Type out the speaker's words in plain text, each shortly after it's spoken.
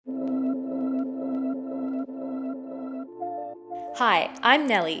Hi, I'm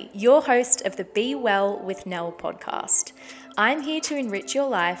Nellie, your host of the Be Well with Nell podcast. I'm here to enrich your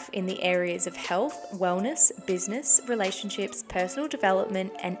life in the areas of health, wellness, business, relationships, personal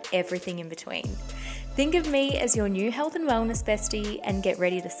development, and everything in between. Think of me as your new health and wellness bestie and get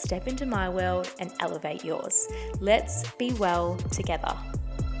ready to step into my world and elevate yours. Let's be well together.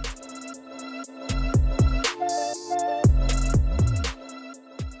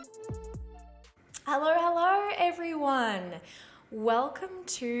 Hello everyone. Welcome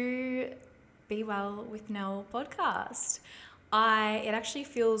to Be Well with Nell podcast. It actually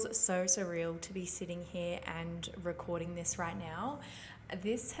feels so surreal to be sitting here and recording this right now.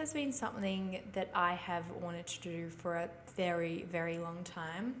 This has been something that I have wanted to do for a very, very long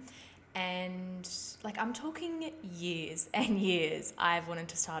time. And I'm talking years and years I've wanted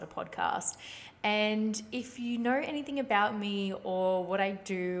to start a podcast. And if you know anything about me or what I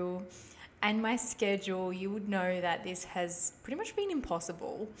do and my schedule, you would know that this has pretty much been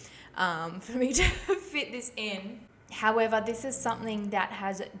impossible for me to fit this in. However, this is something that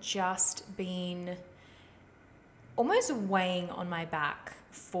has just been almost weighing on my back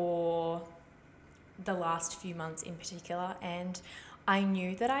for the last few months in particular, and I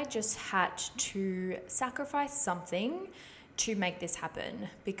knew that I just had to sacrifice something to make this happen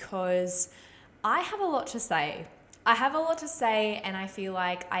because I have a lot to say. And I feel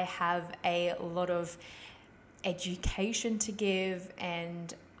like I have a lot of education to give,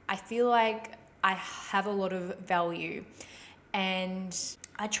 and I feel like I have a lot of value. And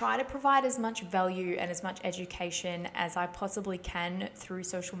I try to provide as much value and as much education as I possibly can through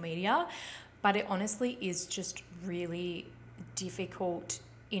social media, but it honestly is just really difficult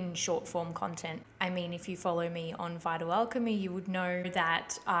in short form content. I mean, if you follow me on Vital Alchemy, you would know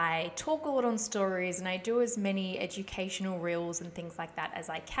that I talk a lot on stories and I do as many educational reels and things like that as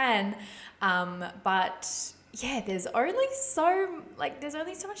I can. But yeah, there's only so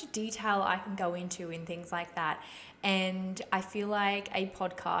much detail I can go into in things like that. And I feel like a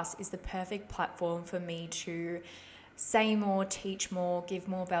podcast is the perfect platform for me to say more, teach more, give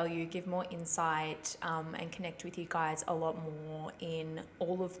more value, give more insight, and connect with you guys a lot more in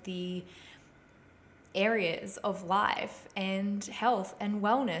all of the areas of life and health and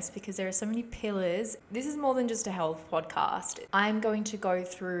wellness, because there are so many pillars. This is more than just a health podcast. I'm going to go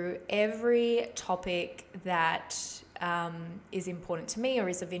through every topic that is important to me or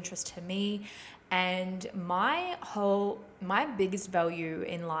is of interest to me. And my biggest value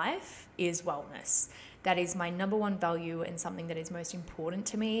in life is wellness. That is my number one value and something that is most important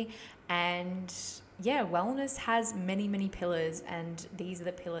to me. And yeah, wellness has many, many pillars, and these are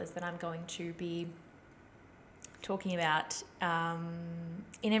the pillars that I'm going to be talking about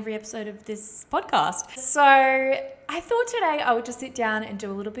in every episode of this podcast. So I thought today I would just sit down and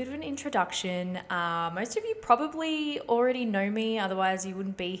do a little bit of an introduction. Most of you probably already know me, otherwise you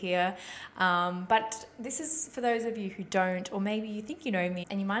wouldn't be here. But this is for those of you who don't, or maybe you think you know me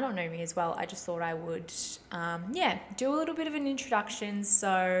and you might not know me as well. I just thought I would, do a little bit of an introduction.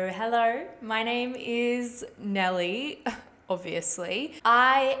 So hello, my name is Nellie. Obviously.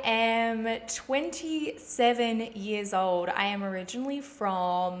 I am 27 years old. I am originally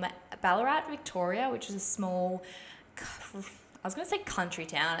from Ballarat, Victoria, which is a small, I was going to say country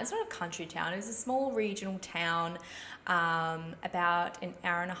town. It's not a country town. It's a small regional town about an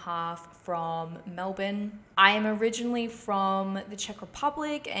hour and a half from Melbourne. I am originally from the Czech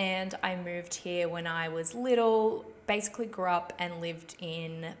Republic, and I moved here when I was little. Basically grew up and lived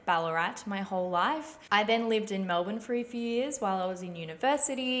in Ballarat my whole life. I then lived in Melbourne for a few years while I was in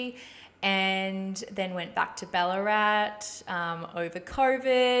university, and then went back to Ballarat over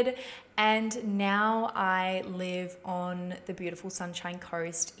COVID. And now I live on the beautiful Sunshine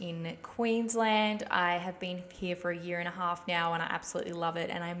Coast in Queensland. I have been here for a year and a half now, and I absolutely love it,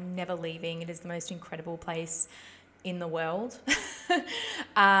 and I'm never leaving. It is the most incredible place in the world.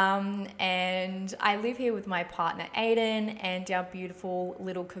 And I live here with my partner Aiden and our beautiful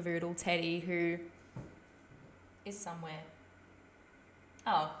little cavoodle Teddy, who is somewhere.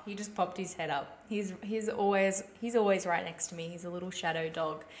 Oh, he just popped his head up. He's always right next to me. He's a little shadow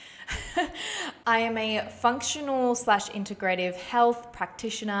dog. I am a functional / integrative health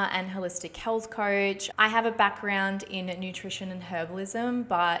practitioner and holistic health coach. I have a background in nutrition and herbalism,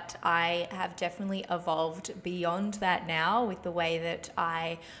 but I have definitely evolved beyond that now with the way that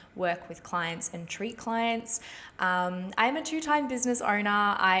I work with clients and treat clients. I am a 2-time business owner.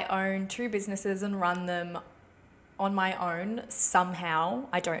 I own 2 businesses and run them on my own somehow.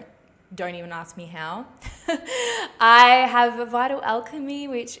 I don't Don't even ask me how. I have Vital Alchemy,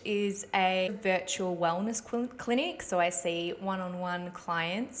 which is a virtual wellness clinic. So I see one-on-one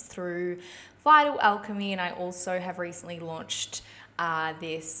clients through Vital Alchemy, and I also have recently launched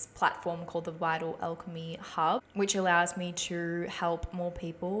this platform called the Vital Alchemy Hub, which allows me to help more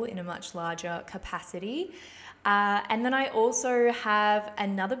people in a much larger capacity. And then I also have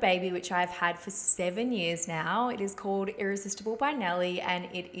another baby, which I've had for 7 years now. It is called Irresistible by Nelly, and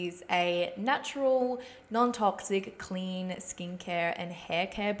it is a natural, non-toxic, clean skincare and hair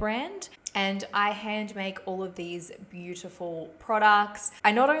care brand. And I hand make all of these beautiful products.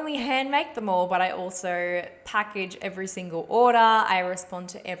 I not only hand make them all, but I also package every single order. I respond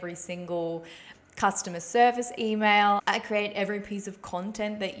to every single customer service email. I create every piece of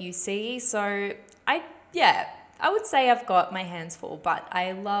content that you see. So I would say I've got my hands full, but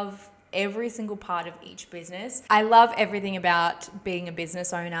I love every single part of each business. I love everything about being a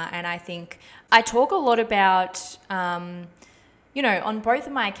business owner, and I think I talk a lot about, on both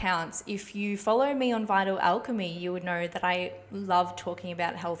of my accounts. If you follow me on Vital Alchemy, you would know that I love talking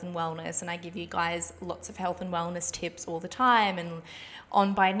about health and wellness, and I give you guys lots of health and wellness tips all the time. And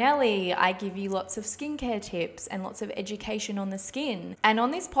on By Nelly, I give you lots of skincare tips and lots of education on the skin. And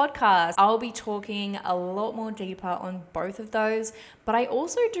on this podcast, I'll be talking a lot more deeper on both of those. But I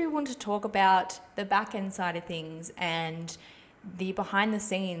also do want to talk about the back end side of things and the behind the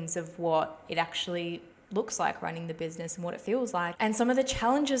scenes of what it actually looks like running the business and what it feels like, and some of the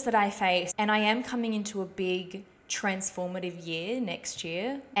challenges that I face. And I am coming into a big transformative year next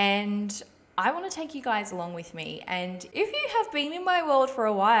year, and I want to take you guys along with me. And if you have been in my world for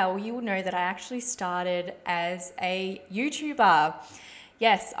a while, you will know that I actually started as a YouTuber.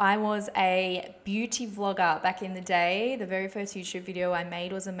 Yes, I was a beauty vlogger back in the day. The very first YouTube video I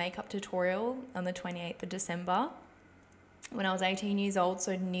made was a makeup tutorial on the 28th of December when I was 18 years old,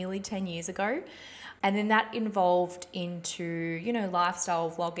 so nearly 10 years ago. And then that evolved into, lifestyle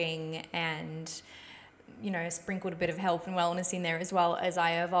vlogging and, sprinkled a bit of health and wellness in there as well as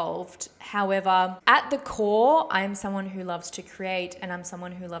I evolved. However, at the core, I'm someone who loves to create, and I'm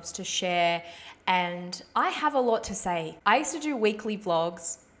someone who loves to share, and I have a lot to say. I used to do weekly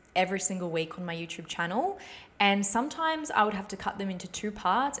vlogs every single week on my YouTube channel, and sometimes I would have to cut them into 2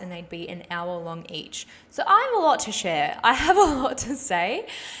 parts, and they'd be an hour long each. So I have a lot to share. I have a lot to say.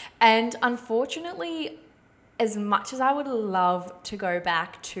 And unfortunately, as much as I would love to go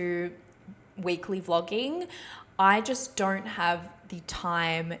back to weekly vlogging, I just don't have the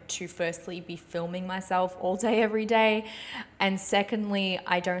time to firstly be filming myself all day, every day. And secondly,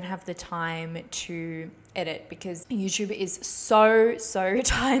 I don't have the time to edit because YouTube is so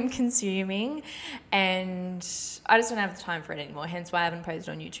time consuming, and I just don't have the time for it anymore. Hence why I haven't posted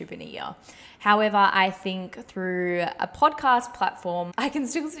on YouTube in a year. However, I think through a podcast platform, I can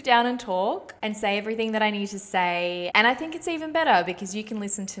still sit down and talk and say everything that I need to say. And I think it's even better because you can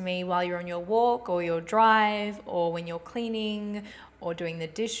listen to me while you're on your walk or your drive, or when you're cleaning or doing the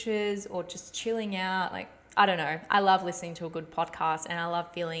dishes or just chilling out. I don't know. I love listening to a good podcast, and I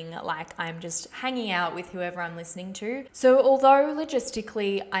love feeling like I'm just hanging out with whoever I'm listening to. So although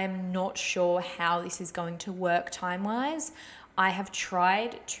logistically I'm not sure how this is going to work time-wise, I have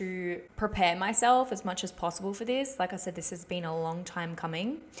tried to prepare myself as much as possible for this. Like I said, this has been a long time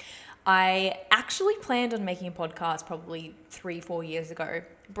coming. I actually planned on making a podcast probably 3-4 years ago.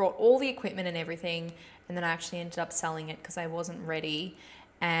 Brought all the equipment and everything, and then I actually ended up selling it because I wasn't ready.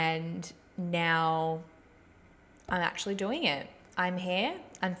 And now I'm actually doing it. I'm here,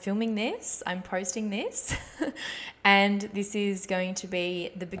 I'm filming this, I'm posting this, and this is going to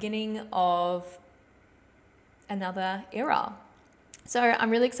be the beginning of another era. So I'm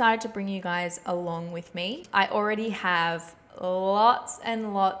really excited to bring you guys along with me. I already have lots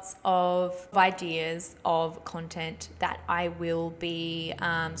and lots of ideas of content that I will be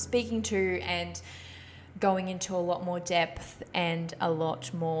speaking to and going into a lot more depth and a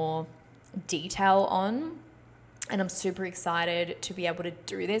lot more detail on. And I'm super excited to be able to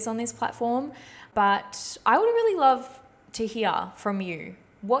do this on this platform. But I would really love to hear from you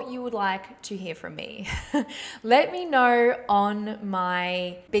what you would like to hear from me. Let me know on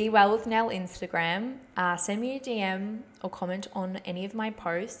my Be Well with Nell Instagram. Send me a DM or comment on any of my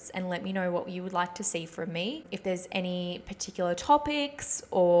posts and let me know what you would like to see from me. If there's any particular topics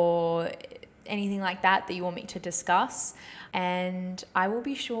or anything like that that you want me to discuss, and I will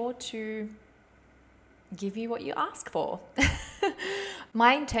be sure to give you what you ask for.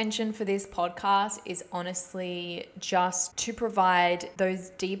 My intention for this podcast is honestly just to provide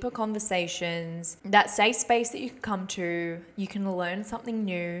those deeper conversations, that safe space that you can come to. You can learn something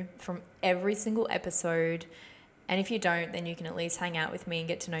new from every single episode, And if you don't, then you can at least hang out with me and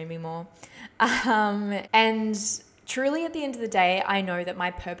get to know me more. And truly at the end of the day, I know that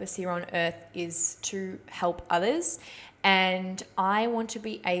my purpose here on earth is to help others. And I want to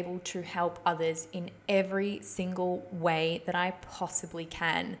be able to help others in every single way that I possibly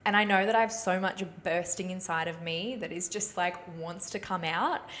can. And I know that I have so much bursting inside of me that is just like wants to come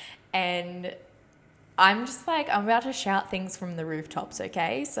out. And I'm just like, I'm about to shout things from the rooftops,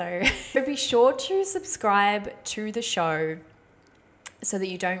 okay? So be sure to subscribe to the show so that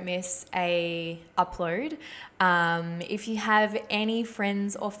you don't miss a upload. If you have any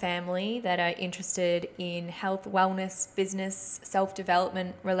friends or family that are interested in health, wellness, business,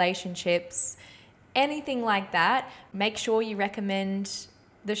 self-development, relationships, anything like that, make sure you recommend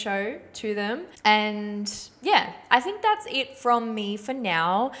the show to them. And yeah, I think that's it from me for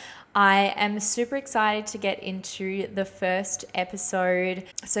now. I am super excited to get into the first episode,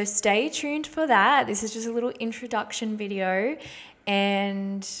 so stay tuned for that. This is just a little introduction video.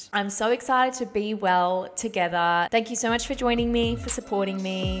 And I'm so excited to be well together. Thank you so much for joining me, for supporting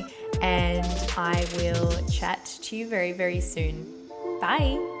me, and I will chat to you very, very soon.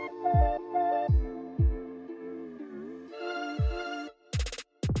 Bye.